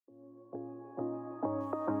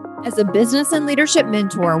As a business and leadership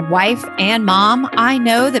mentor, wife, and mom, I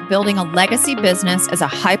know that building a legacy business as a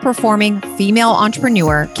high-performing female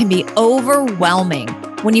entrepreneur can be overwhelming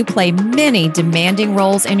when you play many demanding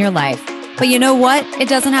roles in your life. But you know what? It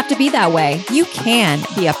doesn't have to be that way. You can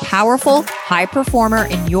be a powerful, high performer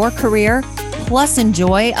in your career, plus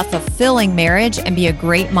enjoy a fulfilling marriage and be a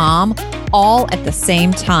great mom, all at the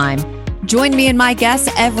same time. Join me and my guests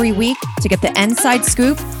every week to get the inside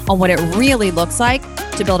scoop on what it really looks like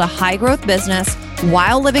to build a high-growth business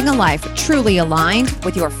while living a life truly aligned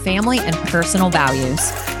with your family and personal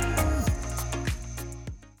values.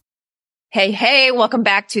 Hey, welcome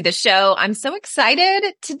back to the show. I'm so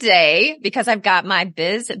excited today because I've got my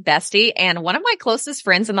biz bestie and one of my closest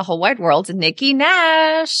friends in the whole wide world, Nikki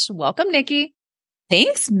Nash. Welcome, Nikki.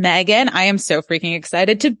 Thanks, Megan. I am so freaking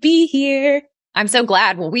excited to be here. I'm so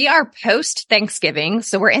glad. Well, we are post Thanksgiving.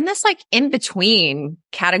 So we're in this in between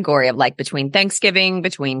category of between Thanksgiving,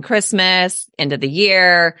 between Christmas, end of the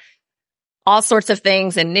year, all sorts of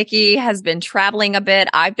things. And Nikki has been traveling a bit.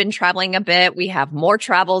 I've been traveling a bit. We have more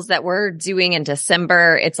travels that we're doing in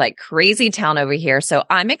December. It's like crazy town over here. So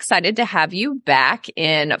I'm excited to have you back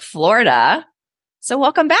in Florida. So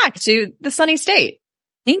welcome back to the sunny state.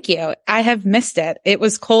 Thank you. I have missed it. It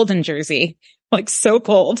was cold in Jersey, so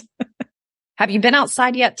cold. Have you been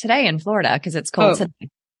outside yet today in Florida? Because it's cold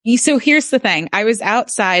today. So here's the thing. I was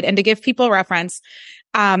outside, and to give people reference,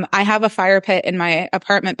 I have a fire pit in my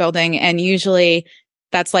apartment building, and usually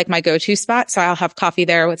that's my go-to spot. So I'll have coffee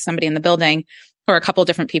there with somebody in the building or a couple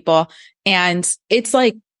different people. And it's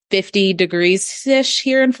 50 degrees-ish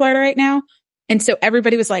here in Florida right now. And so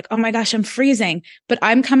everybody was like, oh my gosh, I'm freezing. But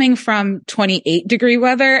I'm coming from 28 degree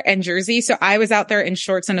weather in Jersey. So I was out there in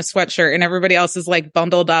shorts and a sweatshirt, and everybody else is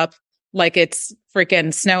bundled up like it's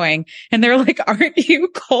freaking snowing. And they're like, aren't you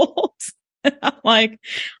cold? I'm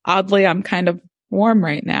oddly, I'm kind of warm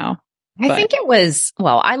right now. I think it was,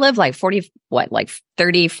 I live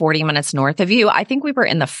 30, 40 minutes north of you. I think we were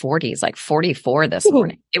in the 40s, 44 this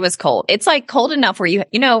morning. It was cold. It's cold enough where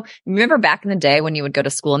remember back in the day when you would go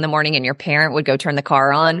to school in the morning and your parent would go turn the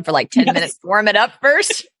car on for 10 minutes, warm it up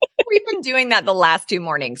first. We've been doing that the last 2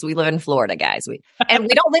 mornings. We live in Florida, guys. We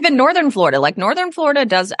don't live in northern Florida. Northern Florida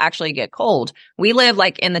does actually get cold. We live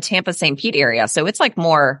in the Tampa, St. Pete area. So it's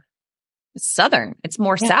more southern. It's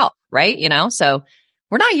more south, right? So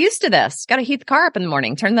we're not used to this. Got to heat the car up in the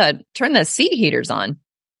morning. Turn the seat heaters on.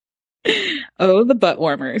 Oh, the butt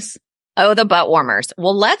warmers. Oh, the butt warmers.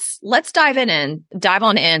 Well, let's dive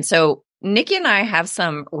on in. So Nikki and I have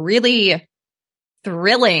some really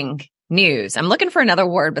thrilling news. I'm looking for another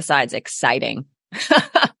word besides exciting.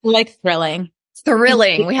 Thrilling.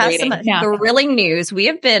 Thrilling. We have some thrilling news. We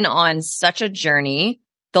have been on such a journey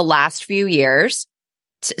the last few years,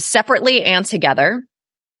 separately and together.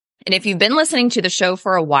 And if you've been listening to the show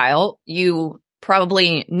for a while, you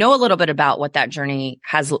probably know a little bit about what that journey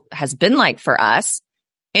has been like for us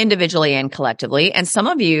individually and collectively. And some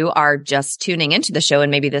of you are just tuning into the show,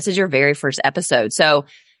 and maybe this is your very first episode. So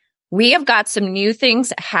we have got some new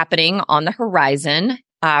things happening on the horizon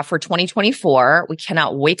for 2024. We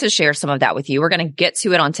cannot wait to share some of that with you. We're going to get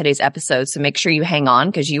to it on today's episode. So make sure you hang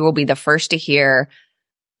on, because you will be the first to hear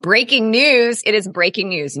breaking news. It is breaking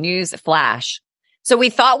news flash. So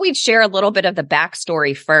we thought we'd share a little bit of the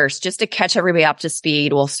backstory first, just to catch everybody up to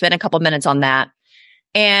speed. We'll spend a couple minutes on that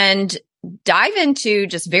and dive into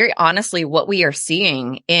just very honestly what we are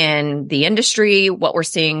seeing in the industry, what we're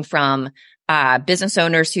seeing from business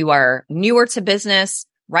owners who are newer to business,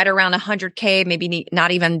 right around 100K, maybe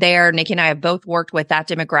not even there. Nikki and I have both worked with that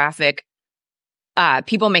demographic.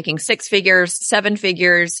 People making 6 figures, 7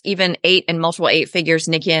 figures, even 8 and multiple 8 figures.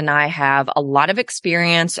 Nikki and I have a lot of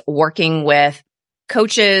experience working with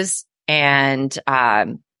coaches and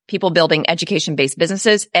people building education-based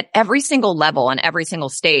businesses at every single level and every single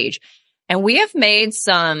stage. And we have made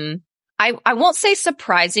some, I won't say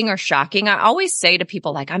surprising or shocking. I always say to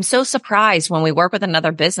people, I'm so surprised when we work with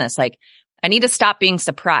another business. I need to stop being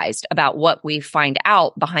surprised about what we find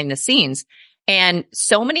out behind the scenes. And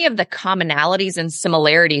so many of the commonalities and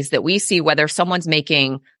similarities that we see, whether someone's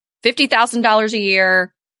making $50,000 a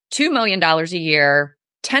year, $2 million a year,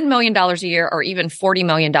 $10 million a year, or even $40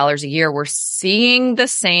 million a year, we're seeing the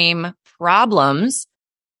same problems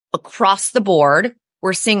across the board.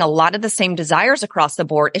 We're seeing a lot of the same desires across the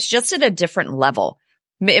board. It's just at a different level.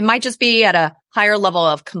 It might just be at a higher level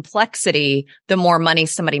of complexity the more money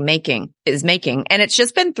somebody is making. And it's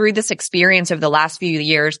just been through this experience over the last few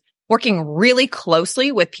years, working really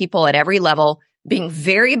closely with people at every level, being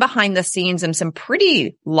very behind the scenes in some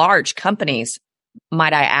pretty large companies,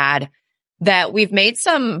 might I add, that we've made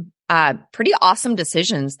some pretty awesome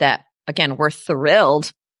decisions that, again, we're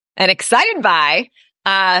thrilled and excited by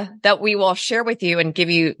that we will share with you and give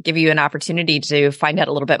you an opportunity to find out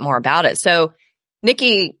a little bit more about it. So,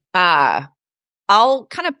 Nikki, I'll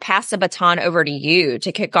kind of pass the baton over to you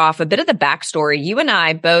to kick off a bit of the backstory. You and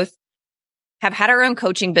I both have had our own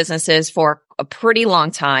coaching businesses for a pretty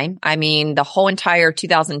long time. I mean, the whole entire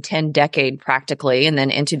 2010 decade practically, and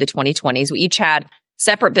then into the 2020s. We each had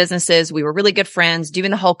separate businesses. We were really good friends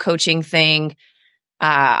doing the whole coaching thing.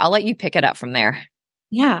 I'll let you pick it up from there.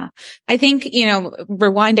 Yeah. I think,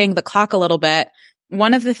 rewinding the clock a little bit,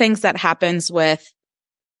 one of the things that happens with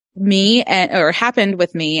me happened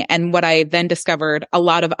with me and what I then discovered, a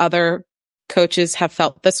lot of other coaches have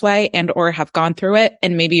felt this way and or have gone through it.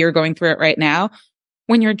 And maybe you're going through it right now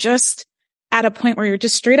when you're just at a point where you're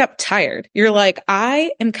just straight up tired. You're like,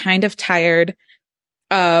 I am kind of tired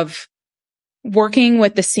of working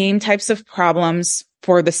with the same types of problems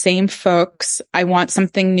for the same folks. I want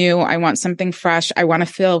something new. I want something fresh. I want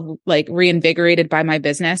to feel like reinvigorated by my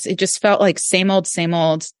business. It just felt like same old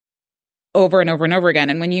over and over and over again.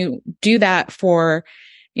 And when you do that for,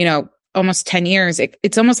 almost 10 years,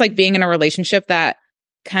 it's almost like being in a relationship that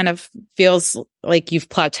kind of feels like you've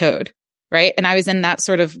plateaued, right? And I was in that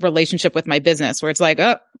sort of relationship with my business where it's like,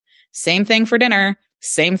 oh, same thing for dinner,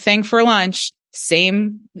 same thing for lunch,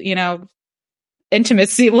 same,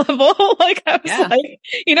 intimacy level. Like I was like,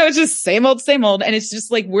 it's just same old. And it's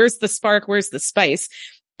just like, where's the spark? Where's the spice?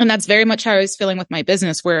 And that's very much how I was feeling with my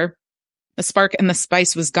business, where the spark and the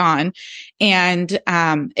spice was gone. And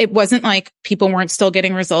it wasn't like people weren't still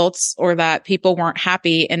getting results or that people weren't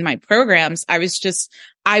happy in my programs.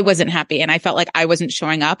 I wasn't happy. And I felt like I wasn't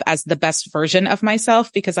showing up as the best version of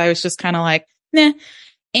myself because I was just kind of like, nah.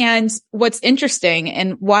 And what's interesting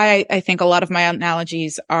and why I think a lot of my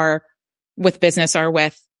analogies are with business are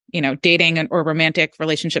with, dating or romantic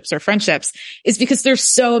relationships or friendships is because there's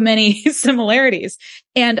so many similarities.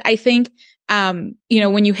 And I think,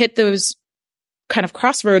 when you hit those kind of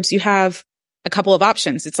crossroads, you have a couple of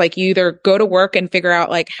options. It's like you either go to work and figure out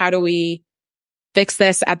like, how do we fix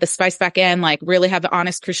this, add the spice back in, like really have the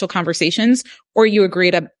honest, crucial conversations, or you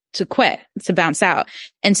agree to quit, to bounce out.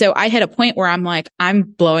 And so I hit a point where I'm like, I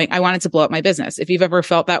wanted to blow up my business. If you've ever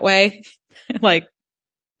felt that way, like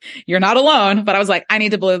you're not alone, but I was like, I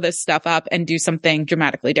need to blow this stuff up and do something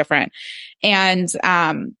dramatically different. And,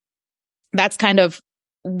 that's kind of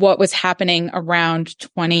what was happening around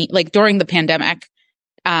during the pandemic.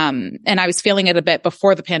 And I was feeling it a bit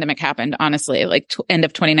before the pandemic happened, honestly, like end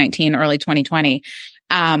of 2019, early 2020.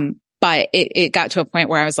 But it got to a point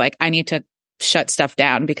where I was like, I need to shut stuff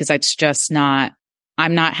down because it's just I'm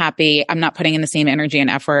not happy. I'm not putting in the same energy and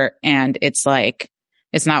effort. And it's like,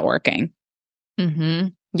 it's not working. Mm-hmm.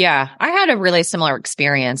 Yeah. I had a really similar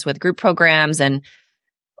experience with group programs, and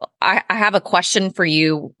I have a question for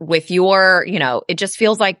you with your, it just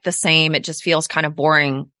feels like the same. It just feels kind of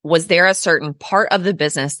boring. Was there a certain part of the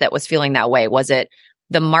business that was feeling that way? Was it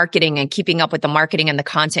the marketing and keeping up with the marketing and the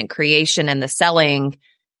content creation and the selling?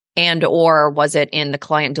 And, or was it in the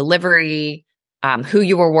client delivery, who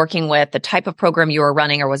you were working with, the type of program you were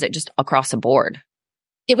running, or was it just across the board?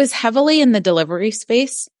 It was heavily in the delivery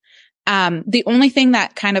space. The only thing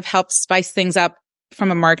that kind of helped spice things up from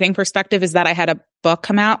a marketing perspective is that I had a book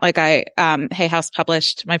come out. Like Hay House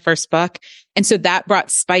published my first book. And so that brought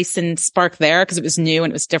spice and spark there because it was new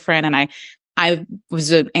and it was different. And I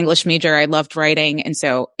was an English major. I loved writing. And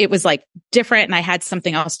so it was like different and I had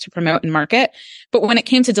something else to promote and market. But when it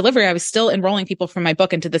came to delivery, I was still enrolling people from my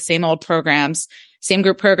book into the same old programs, same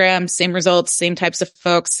group programs, same results, same types of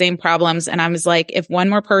folks, same problems. And I was like, if one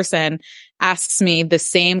more person asks me the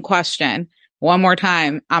same question one more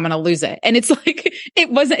time, I'm going to lose it. And it's like,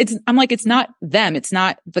 I'm like, it's not them. It's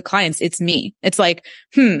not the clients. It's me. It's like,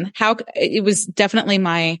 it was definitely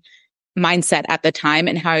my mindset at the time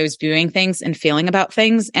and how I was viewing things and feeling about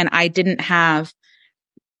things. And I didn't have,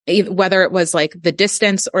 whether it was like the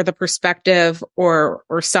distance or the perspective or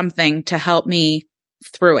something to help me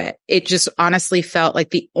through it. It just honestly felt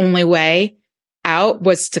like the only way out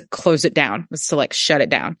was to close it down, was to like shut it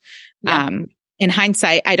down. Yeah. In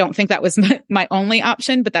hindsight, I don't think that was my only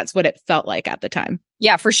option, but that's what it felt like at the time.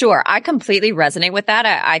 Yeah, for sure. I completely resonate with that.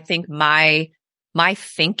 I think my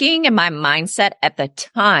thinking and my mindset at the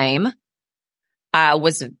time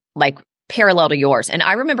was like parallel to yours. And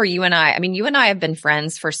I remember you and I have been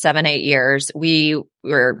friends for 7-8 years. We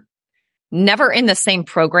were never in the same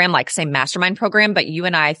program, like same mastermind program, but you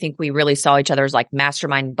and I think we really saw each other as like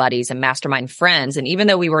mastermind buddies and mastermind friends. And even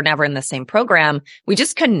though we were never in the same program, we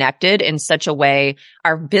just connected in such a way.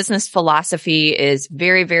 Our business philosophy is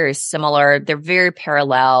very, very similar. They're very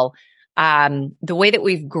parallel. The way that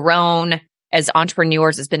we've grown as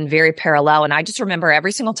entrepreneurs has been very parallel. And I just remember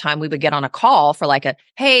every single time we would get on a call for like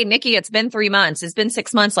hey, Nikki, it's been 3 months. It's been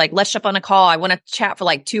 6 months. Like, let's jump on a call. I want to chat for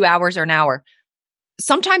like 2 hours or an hour.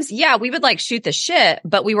 Sometimes, yeah, we would like shoot the shit,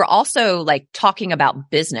 but we were also like talking about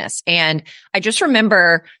business. And I just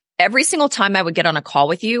remember every single time I would get on a call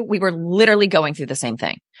with you, we were literally going through the same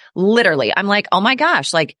thing. Literally. I'm like, oh my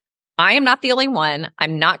gosh, like I am not the only one.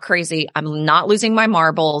 I'm not crazy. I'm not losing my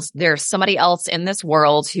marbles. There's somebody else in this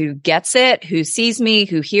world who gets it, who sees me,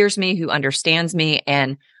 who hears me, who understands me.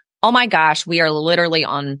 And oh my gosh, we are literally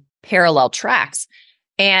on parallel tracks.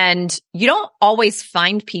 And you don't always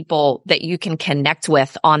find people that you can connect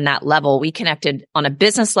with on that level. We connected on a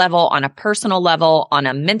business level, on a personal level, on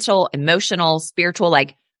a mental, emotional, spiritual,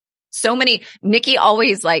 like so many. Nikki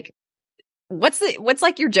always like, what's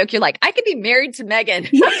like your joke? You're like, I could be married to Megan.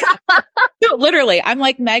 No, literally. I'm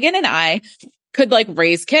like, Megan and I could like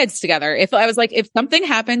raise kids together. If I was like, if something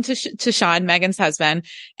happened to Sean, Megan's husband,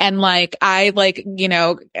 and like, I like,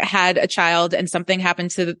 had a child and something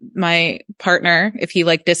happened to my partner, if he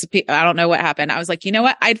like disappeared, I don't know what happened. I was like, you know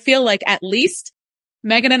what? I'd feel like at least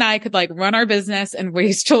Megan and I could like run our business and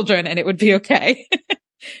raise children and it would be okay.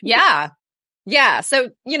 Yeah. Yeah.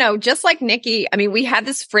 So, just like Nikki, I mean, we had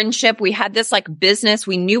this friendship, we had this like business,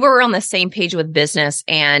 we knew we were on the same page with business.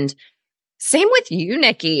 And same with you,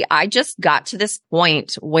 Nikki. I just got to this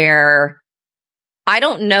point where I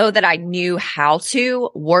don't know that I knew how to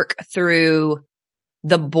work through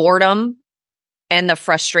the boredom and the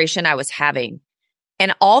frustration I was having.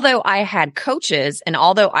 And although I had coaches and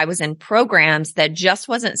although I was in programs, that just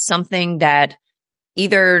wasn't something that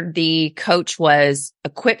either the coach was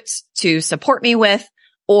equipped to support me with,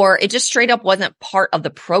 or it just straight up wasn't part of the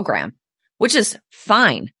program, which is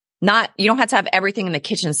fine. You don't have to have everything in the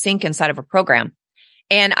kitchen sink inside of a program.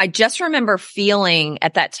 And I just remember feeling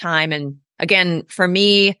at that time. And again, for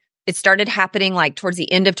me, it started happening like towards the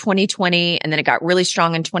end of 2020. And then it got really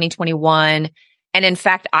strong in 2021. And in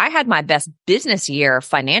fact, I had my best business year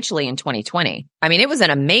financially in 2020. I mean, it was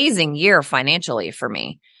an amazing year financially for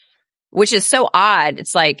me, which is so odd.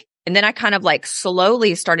 It's like, and then I kind of like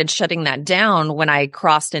slowly started shutting that down when I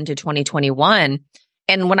crossed into 2021.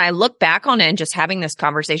 And when I look back on it and just having this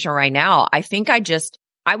conversation right now, I think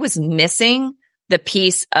I was missing the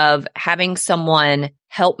piece of having someone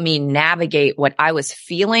help me navigate what I was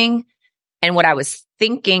feeling and what I was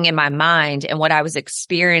thinking in my mind and what I was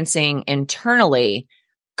experiencing internally.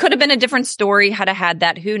 Could have been a different story had I had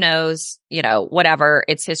that. Who knows? Whatever.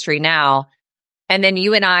 It's history now. And then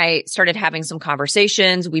you and I started having some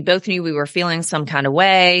conversations. We both knew we were feeling some kind of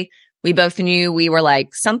way. We both knew we were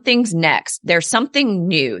like, something's next. There's something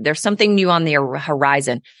new. There's something new on the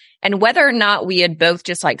horizon. And whether or not we had both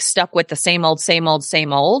just like stuck with the same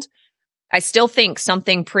old, I still think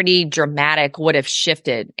something pretty dramatic would have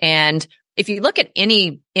shifted. And if you look at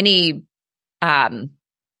any, I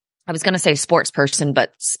was going to say sports person,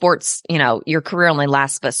 but sports, your career only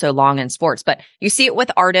lasts but so long in sports, but you see it with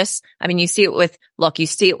artists. I mean, you see it with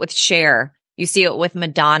Cher, you see it with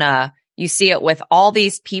Madonna. You see it with all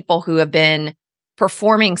these people who have been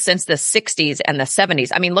performing since the 60s and the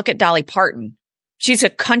 70s. I mean, look at Dolly Parton. She's a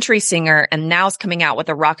country singer and now is coming out with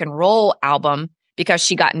a rock and roll album because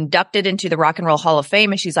she got inducted into the Rock and Roll Hall of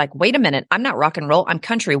Fame. And she's like, wait a minute, I'm not rock and roll, I'm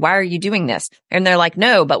country. Why are you doing this? And they're like,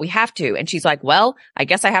 no, but we have to. And she's like, well, I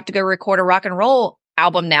guess I have to go record a rock and roll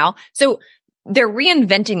album now. So they're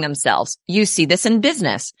reinventing themselves. You see this in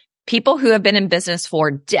business. People who have been in business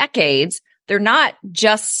for decades, they're not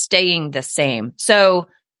just staying the same. So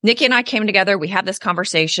Nikki and I came together. We had this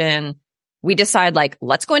conversation. We decide like,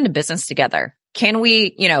 let's go into business together. Can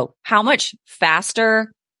we, how much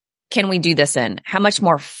faster can we do this in? How much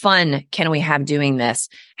more fun can we have doing this?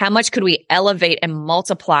 How much could we elevate and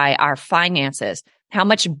multiply our finances? How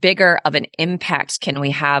much bigger of an impact can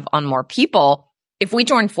we have on more people if we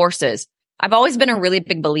join forces? I've always been a really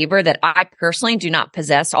big believer that I personally do not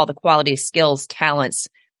possess all the quality, skills, talents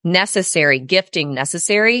necessary, gifting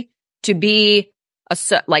necessary to be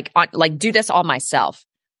do this all myself.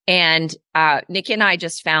 And Nikki and I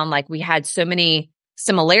just found like we had so many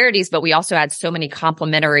similarities, but we also had so many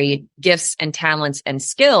complementary gifts and talents and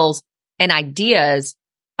skills and ideas,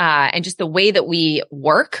 and just the way that we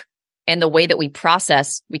work and the way that we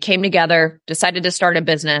process. We came together, decided to start a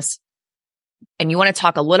business. And you want to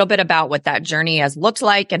talk a little bit about what that journey has looked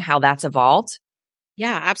like and how that's evolved?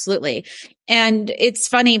 Yeah, absolutely. And it's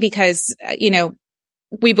funny because,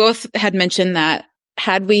 we both had mentioned that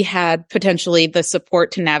had we had potentially the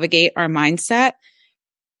support to navigate our mindset,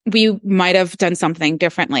 we might have done something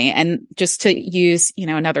differently. And just to use,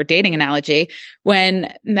 another dating analogy,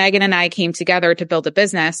 when Megan and I came together to build a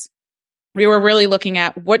business, we were really looking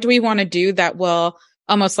at what do we want to do that will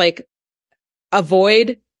almost like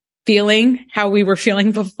avoid feeling how we were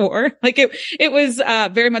feeling before. Like it was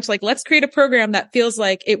very much like, let's create a program that feels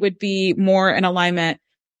like it would be more in alignment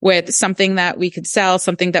with something that we could sell,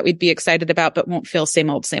 something that we'd be excited about, but won't feel same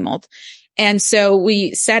old, same old. And so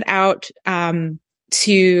we set out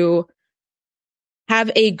to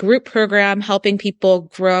have a group program helping people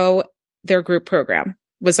grow their group program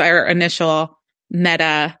was our initial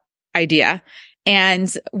meta idea.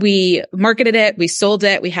 And we marketed it, we sold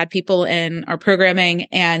it, we had people in our programming.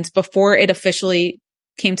 And before it officially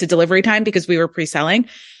came to delivery time, because we were pre-selling,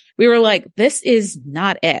 we were like, this is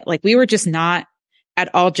not it. Like we were just not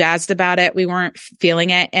at all jazzed about it. We weren't feeling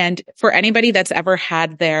it. And for anybody that's ever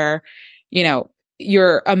had their,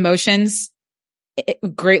 your emotions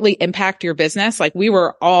greatly impact your business, like we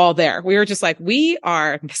were all there. We were just like, we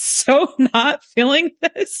are so not feeling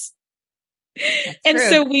this. And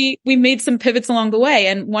so we made some pivots along the way.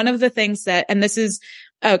 And one of the things and this is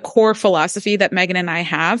a core philosophy that Megan and I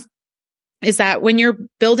have, is that when you're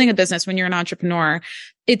building a business, when you're an entrepreneur,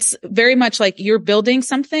 it's very much like you're building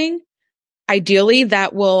something ideally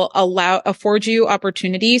that will afford you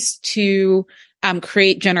opportunities to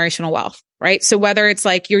create generational wealth, right? So whether it's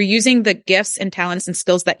like you're using the gifts and talents and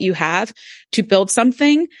skills that you have to build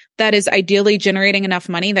something that is ideally generating enough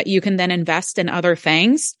money that you can then invest in other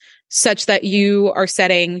things, such that you are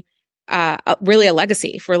setting really a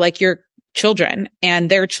legacy for like your children and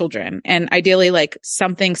their children, and ideally like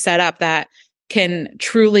something set up that can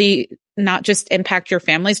truly not just impact your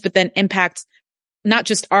families, but then impact not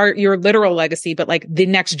just your literal legacy, but like the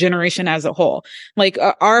next generation as a whole. Like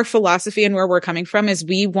our philosophy and where we're coming from is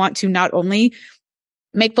we want to not only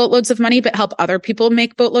make boatloads of money, but help other people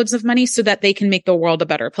make boatloads of money so that they can make the world a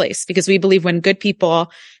better place. Because we believe when good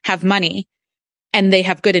people have money and they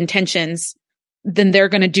have good intentions, then they're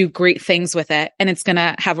going to do great things with it. And it's going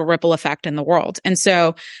to have a ripple effect in the world. And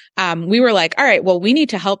so, we were like, all right, well, we need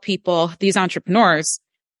to help people, these entrepreneurs,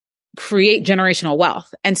 create generational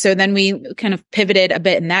wealth. And so then we kind of pivoted a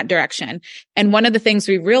bit in that direction. And one of the things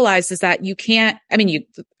we realized is that you can't,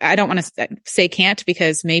 I don't want to say can't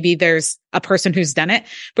because maybe there's a person who's done it,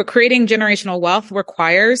 but creating generational wealth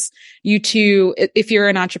requires you to, if you're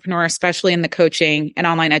an entrepreneur, especially in the coaching and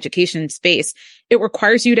online education space, it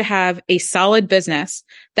requires you to have a solid business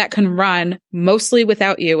that can run mostly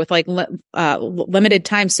without you with like limited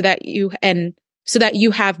time so that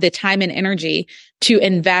you have the time and energy to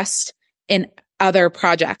invest in other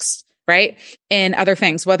projects, right? In other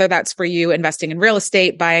things, whether that's for you investing in real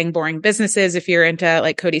estate, buying boring businesses, if you're into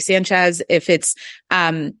like Cody Sanchez, if it's,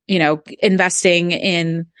 investing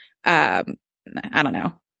in, I don't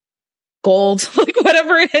know, gold, like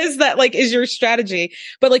whatever it is that like is your strategy.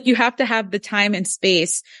 But like you have to have the time and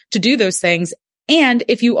space to do those things. And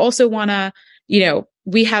if you also want to,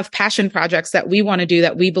 we have passion projects that we want to do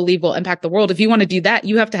that we believe will impact the world. If you want to do that,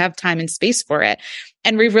 you have to have time and space for it.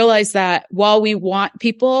 And we realize that while we want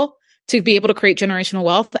people to be able to create generational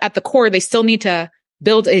wealth, at the core, they still need to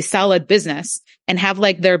build a solid business and have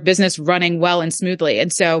like their business running well and smoothly.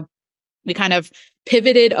 And so we kind of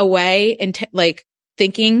pivoted away into like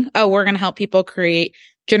thinking, oh, we're going to help people create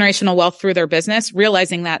generational wealth through their business,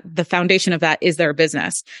 realizing that the foundation of that is their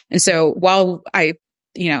business. And so while I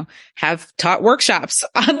have taught workshops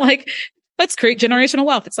on like, let's create generational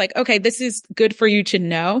wealth. It's like, okay, this is good for you to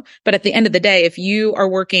know. But at the end of the day, if you are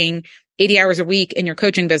working 80 hours a week in your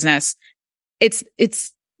coaching business, it's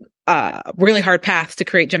a really hard path to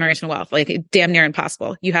create generational wealth, like damn near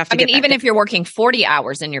impossible. You have to even if you're working 40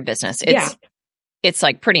 hours in your business, it's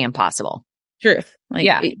like pretty impossible. Truth.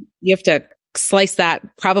 Like, you have to slice that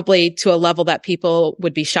probably to a level that people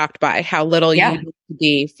would be shocked by how little you need to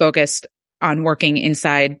be focused on working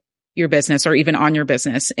inside your business or even on your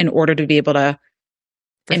business in order to be able to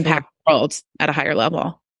impact the world at a higher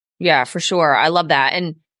level. Yeah, for sure. I love that.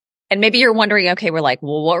 And maybe you're wondering, okay, we're like,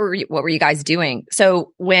 well, what were you guys doing?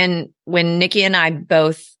 So when Nikki and I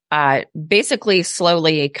both, basically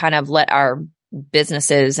slowly kind of let our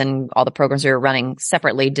businesses and all the programs we were running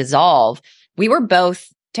separately dissolve, we were both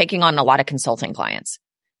taking on a lot of consulting clients.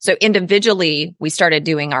 So individually, we started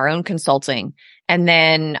doing our own consulting. And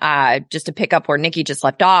then, just to pick up where Nikki just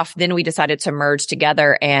left off, then we decided to merge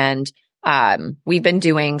together. And, we've been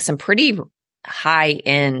doing some pretty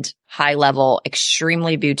high-end, high-level,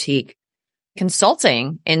 extremely boutique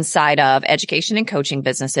consulting inside of education and coaching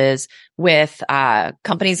businesses with,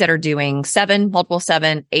 companies that are doing 7, multiple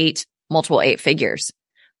 7, 8, multiple 8 figures.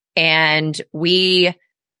 And we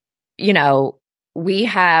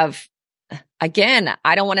have again,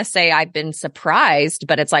 I don't want to say I've been surprised,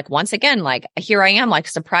 but it's like, once again, like here I am, like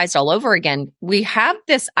surprised all over again. We have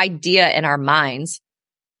this idea in our minds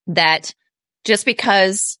that just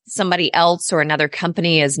because somebody else or another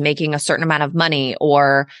company is making a certain amount of money,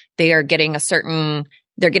 or they are getting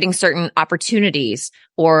they're getting certain opportunities,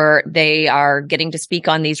 or they are getting to speak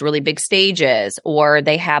on these really big stages, or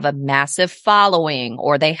they have a massive following,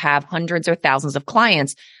 or they have hundreds or thousands of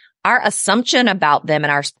clients. Our assumption about them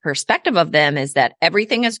and our perspective of them is that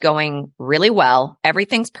everything is going really well.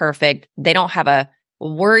 Everything's perfect. They don't have a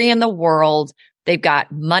worry in the world. They've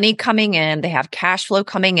got money coming in. They have cash flow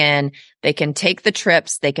coming in. They can take the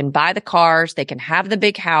trips. They can buy the cars. They can have the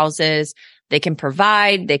big houses. They can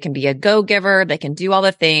provide. They can be a go-giver. They can do all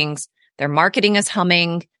the things. Their marketing is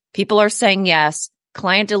humming. People are saying yes.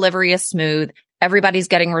 Client delivery is smooth. Everybody's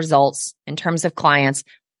getting results in terms of clients.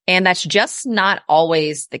 And that's just not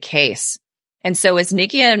always the case. And so as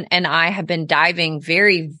Nikki and I have been diving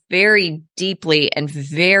very, very deeply and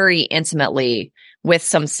very intimately with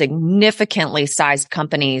some significantly sized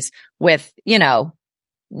companies with,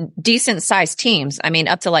 decent sized teams. I mean,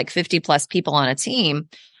 up to like 50 plus people on a team.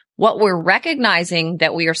 What we're recognizing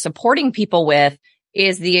that we are supporting people with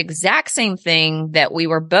is the exact same thing that we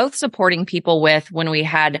were both supporting people with when we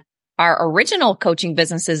had our original coaching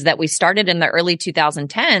businesses that we started in the early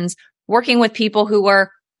 2010s, working with people who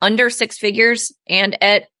were under six figures and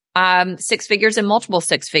at six figures and multiple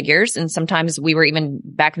six figures. And sometimes we were even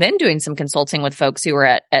back then doing some consulting with folks who were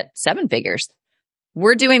at seven figures.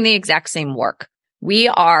 We're doing the exact same work. We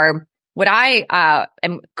are what I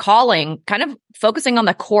am calling kind of focusing on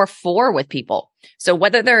the core four with people. So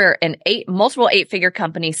whether they're an multiple eight-figure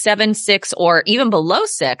company, 7, 6, or even below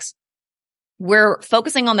 6, we're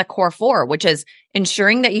focusing on the core four, which is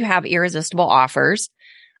ensuring that you have irresistible offers,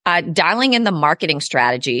 dialing in the marketing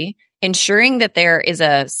strategy, ensuring that there is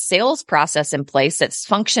a sales process in place that's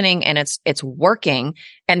functioning and it's working,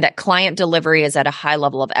 and that client delivery is at a high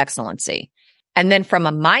level of excellency. And then from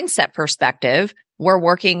a mindset perspective, we're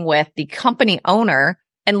working with the company owner.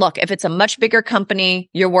 And look, if it's a much bigger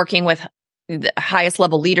company, you're working with the highest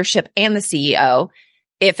level leadership and the CEO.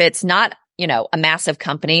 If it's not, a massive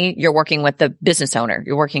company, you're working with the business owner.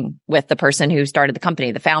 You're working with the person who started the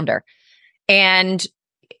company, the founder. And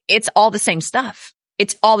it's all the same stuff.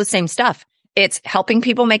 It's all the same stuff. It's helping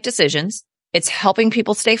people make decisions. It's helping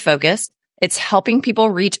people stay focused. It's helping people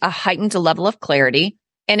reach a heightened level of clarity,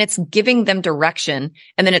 and it's giving them direction.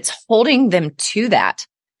 And then it's holding them to that.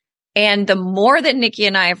 And the more that Nikki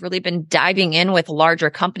and I have really been diving in with larger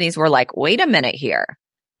companies, we're like, wait a minute here.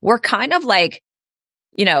 We're kind of like,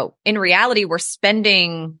 in reality, we're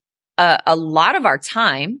spending a lot of our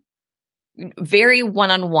time very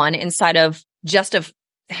one-on-one inside of just a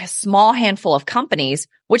small handful of companies,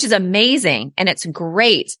 which is amazing. And it's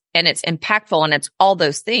great. And it's impactful. And it's all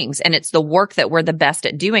those things. And it's the work that we're the best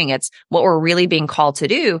at doing. It's what we're really being called to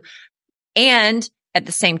do. And at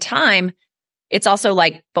the same time, it's also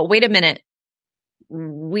like, but wait a minute,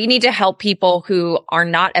 we need to help people who are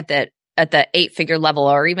not at the 8-figure level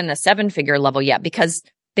or even the 7-figure level yet, because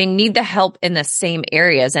they need the help in the same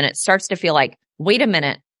areas. And it starts to feel like, wait a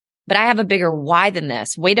minute, but I have a bigger why than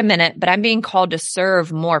this. Wait a minute, but I'm being called to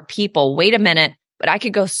serve more people. Wait a minute, but I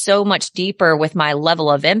could go so much deeper with my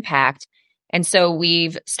level of impact. And so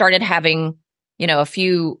we've started having, a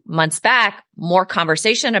few months back, more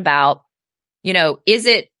conversation about, is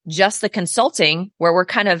it just the consulting where we're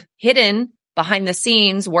kind of hidden behind the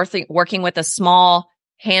scenes, working with a small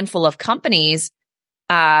handful of companies,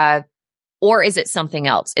 or is it something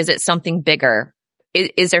else? Is it something bigger?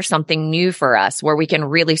 Is there something new for us where we can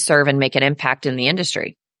really serve and make an impact in the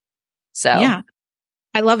industry? So yeah,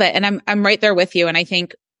 I love it. And I'm right there with you. And I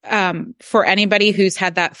think, for anybody who's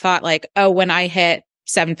had that thought, like, oh, when I hit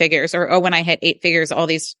 7 figures or, oh, when I hit 8 figures, all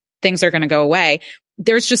these things are going to go away.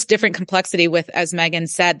 There's just different complexity with, as Megan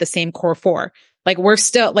said, the same core four. Like we're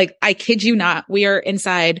still like, I kid you not, we are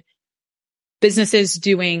inside businesses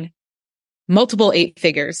doing multiple 8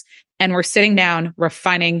 figures, and we're sitting down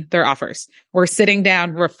refining their offers. We're sitting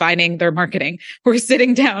down refining their marketing. We're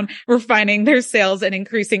sitting down refining their sales and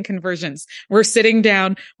increasing conversions. We're sitting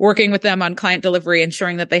down working with them on client delivery,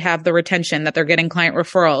 ensuring that they have the retention, that they're getting client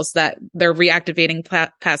referrals, that they're reactivating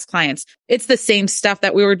past clients. It's the same stuff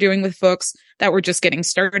that we were doing with folks that were just getting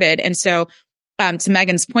started. And so, to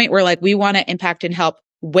Megan's point, we're like, we want to impact and help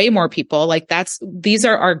way more people. Like these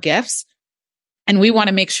are our gifts. And we want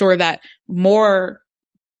to make sure that more,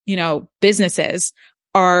 businesses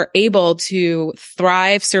are able to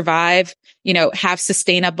thrive, survive, have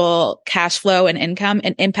sustainable cash flow and income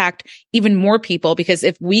and impact even more people. Because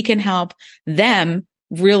if we can help them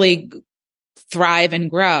really thrive and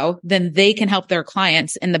grow, then they can help their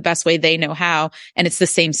clients in the best way they know how. And it's the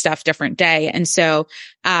same stuff, different day. And so,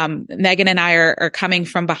 Megan and I are coming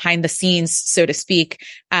from behind the scenes, so to speak.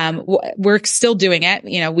 We're still doing it.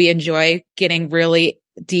 We enjoy getting really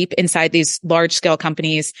deep inside these large scale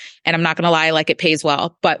companies. And I'm not going to lie, like it pays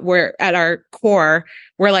well, but we're at our core,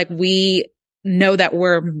 we're like, we know that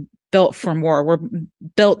we're built for more. We're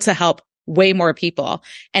built to help way more people.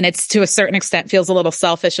 And it's to a certain extent feels a little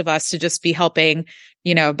selfish of us to just be helping,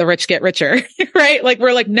 the rich get richer, right? Like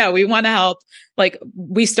we're like, no, we want to help. Like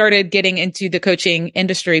we started getting into the coaching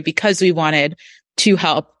industry because we wanted to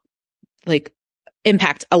help like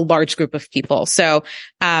impact a large group of people. So,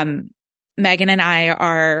 Megan and I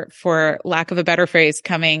are, for lack of a better phrase,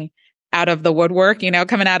 coming out of the woodwork, coming out of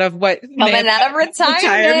coming out of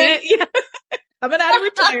retirement. Yeah. Coming out of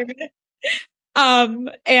retirement.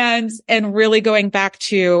 And really going back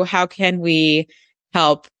to how can we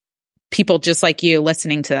help people just like you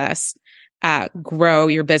listening to this, grow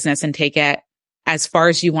your business and take it as far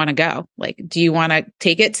as you want to go. Like, do you want to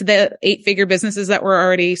take it to the 8-figure businesses that we're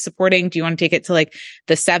already supporting? Do you want to take it to like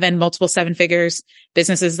the multiple 7 figures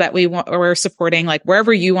businesses that we're supporting? Like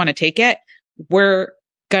wherever you want to take it, we're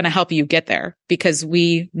going to help you get there because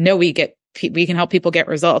we know we can help people get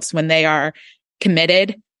results when they are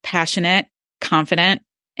committed, passionate, confident,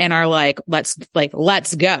 and are like, let's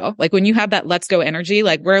go. Like when you have that let's go energy,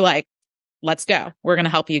 like we're like, let's go. We're going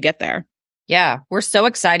to help you get there. Yeah. We're so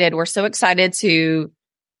excited. We're so excited to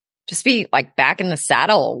just be like back in the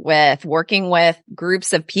saddle with working with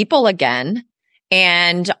groups of people again,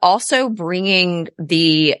 and also bringing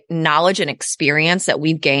the knowledge and experience that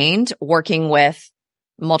we've gained working with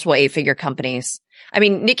multiple 8-figure companies. I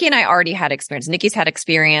mean, Nikki and I already had experience. Nikki's had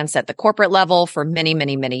experience at the corporate level for many,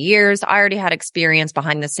 many, many years. I already had experience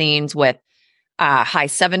behind the scenes with high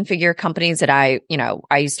 7-figure companies that I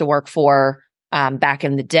used to work for back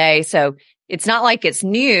in the day. So it's not like it's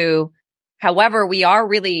new. However,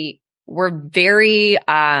 we're very,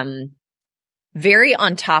 very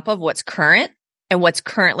on top of what's current and what's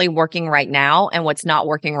currently working right now and what's not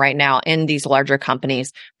working right now in these larger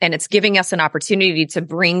companies. And it's giving us an opportunity to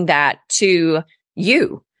bring that to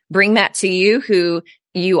you who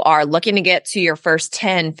you are looking to get to your first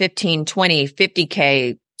 10, 15, 20,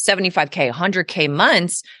 50K, 75K, 100K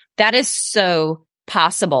months. That is so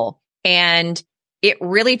possible. And it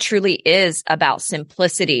really, truly is about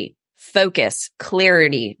simplicity, focus,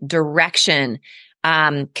 clarity, direction,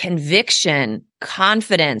 conviction,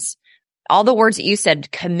 confidence, all the words that you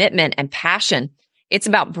said, commitment and passion. It's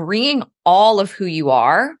about bringing all of who you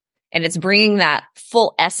are, and it's bringing that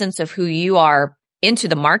full essence of who you are into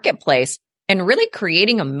the marketplace and really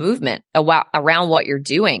creating a movement around what you're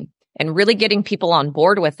doing and really getting people on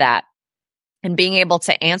board with that and being able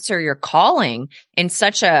to answer your calling in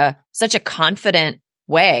such a confident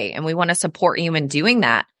way. And we want to support you in doing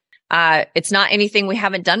that. It's not anything we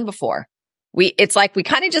haven't done before. It's like we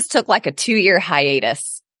kind of just took like a 2-year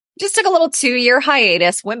hiatus. Just took a little 2-year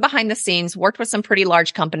hiatus, went behind the scenes, worked with some pretty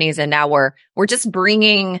large companies, and now we're just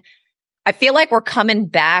bringing, I feel like we're coming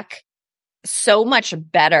back so much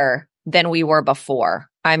better than we were before.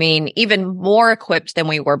 I mean, even more equipped than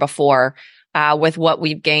we were before, with what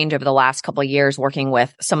we've gained over the last couple of years working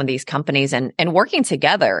with some of these companies and working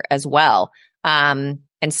together as well. And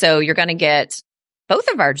so you're going to get both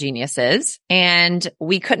of our geniuses, and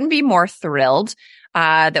we couldn't be more thrilled,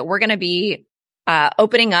 that we're going to be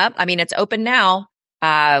opening up. I mean, it's open now.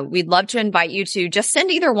 We'd love to invite you to just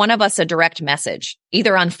send either one of us a direct message,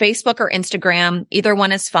 either on Facebook or Instagram. Either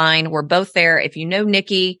one is fine. We're both there. If you know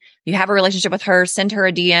Nikki, you have a relationship with her, send her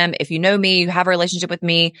a DM. If you know me, you have a relationship with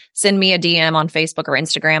me, send me a DM on Facebook or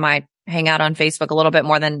Instagram. I hang out on Facebook a little bit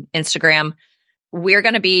more than Instagram. We're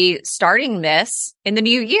going to be starting this in the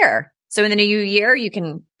new year. So in the new year, you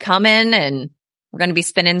can come in and we're going to be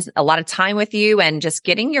spending a lot of time with you and just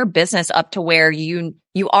getting your business up to where you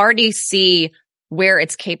already see where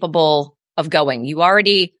it's capable of going. You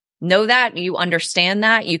already know that, you understand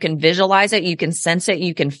that, you can visualize it, you can sense it,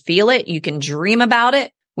 you can feel it, you can dream about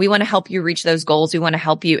it. We want to help you reach those goals. We want to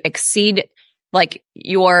help you exceed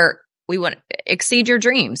your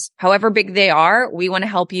dreams. However big they are, we want to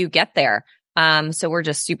help you get there. So we're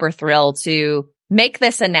just super thrilled to make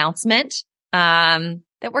this announcement,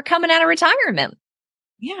 that we're coming out of retirement.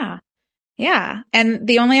 Yeah. Yeah. And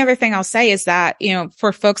the only other thing I'll say is that,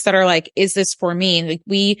 for folks that are like, is this for me? Like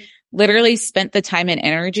we literally spent the time and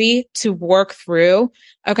energy to work through,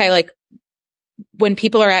 okay, like when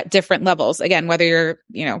people are at different levels, again, whether you're,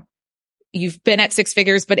 you've been at 6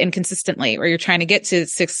 figures, but inconsistently, or you're trying to get to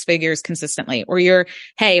 6 figures consistently, or you're,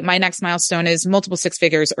 hey, my next milestone is multiple 6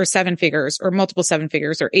 figures or 7 figures or multiple 7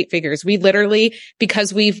 figures or 8 figures. We literally,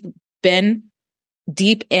 because we've been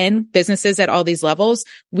deep in businesses at all these levels,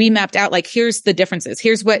 we mapped out like, here's the differences.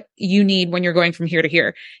 Here's what you need when you're going from here to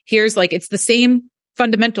here. Here's like, it's the same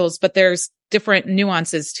fundamentals, but there's different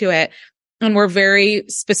nuances to it. And we're very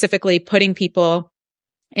specifically putting people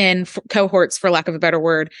in cohorts, for lack of a better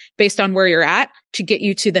word, based on where you're at to get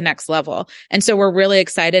you to the next level. And so we're really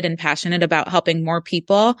excited and passionate about helping more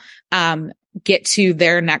people get to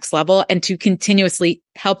their next level and to continuously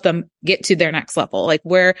help them get to their next level. Like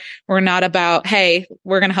we're not about, hey,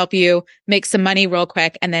 we're going to help you make some money real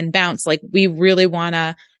quick and then bounce. Like we really want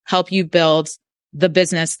to help you build the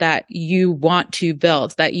business that you want to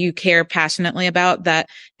build, that you care passionately about, that,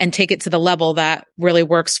 and take it to the level that really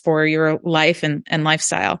works for your life and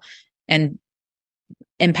lifestyle and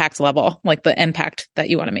impact level, like the impact that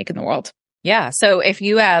you want to make in the world. Yeah. So if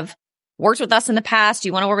you have worked with us in the past,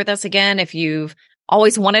 you want to work with us again, if you've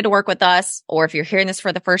always wanted to work with us, or if you're hearing this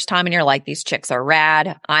for the first time and you're like, these chicks are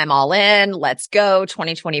rad, I'm all in, let's go.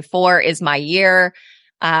 2024 is my year.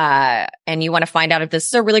 And you want to find out if this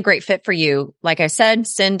is a really great fit for you. Like I said,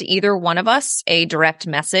 send either one of us a direct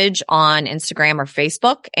message on Instagram or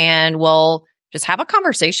Facebook, and we'll just have a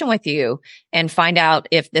conversation with you and find out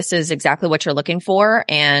if this is exactly what you're looking for.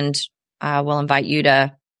 And, we'll invite you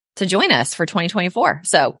to join us for 2024.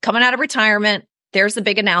 So coming out of retirement, there's the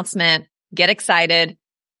big announcement. Get excited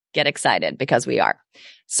because we are.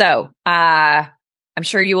 So, I'm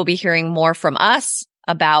sure you will be hearing more from us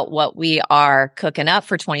about what we are cooking up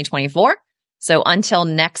for 2024. So until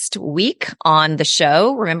next week on the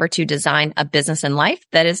show, remember to design a business and life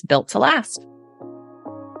that is built to last.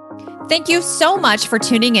 Thank you so much for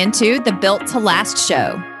tuning into the Built to Last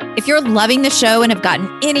show. If you're loving the show and have gotten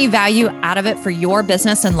any value out of it for your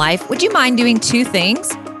business and life, would you mind doing 2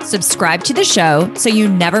 things? Subscribe to the show so you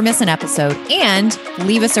never miss an episode, and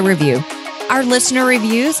leave us a review. Our listener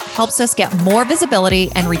reviews helps us get more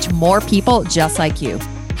visibility and reach more people just like you.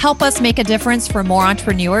 Help us make a difference for more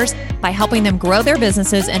entrepreneurs by helping them grow their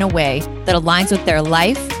businesses in a way that aligns with their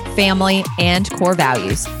life, family, and core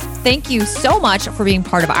values. Thank you so much for being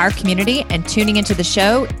part of our community and tuning into the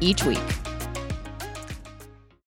show each week.